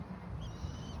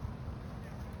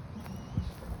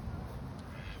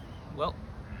Well,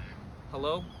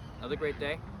 hello, another great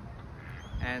day,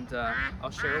 and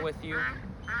I'll share with you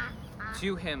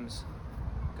two hymns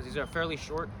because these are fairly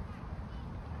short.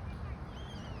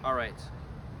 All right.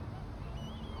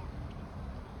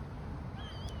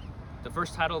 The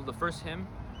first title of the first hymn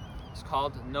is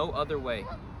called No Other Way.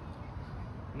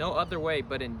 No other way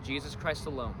but in Jesus Christ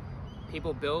alone.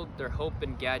 People build their hope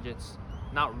in gadgets,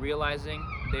 not realizing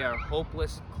they are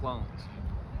hopeless clones.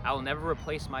 I will never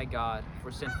replace my God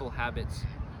for sinful habits,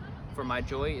 for my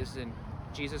joy is in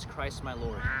Jesus Christ my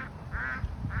Lord.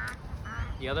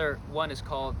 The other one is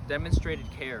called Demonstrated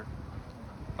Care.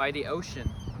 By the ocean,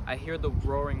 I hear the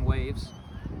roaring waves.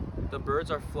 The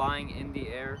birds are flying in the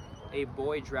air, a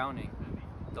boy drowning.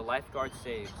 The lifeguard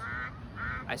saves.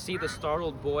 I see the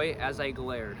startled boy as I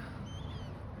glared.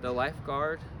 The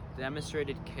lifeguard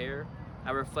demonstrated care. I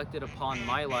reflected upon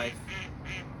my life,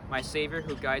 my Savior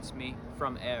who guides me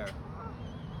from error.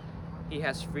 He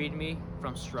has freed me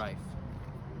from strife.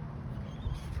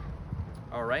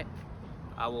 All right,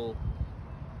 I will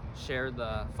share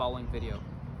the following video.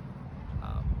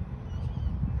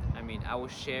 I will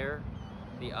share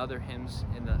the other hymns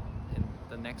in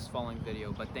the next following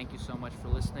video. But thank you so much for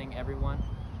listening, everyone.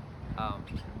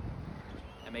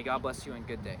 And may God bless you and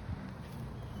good day.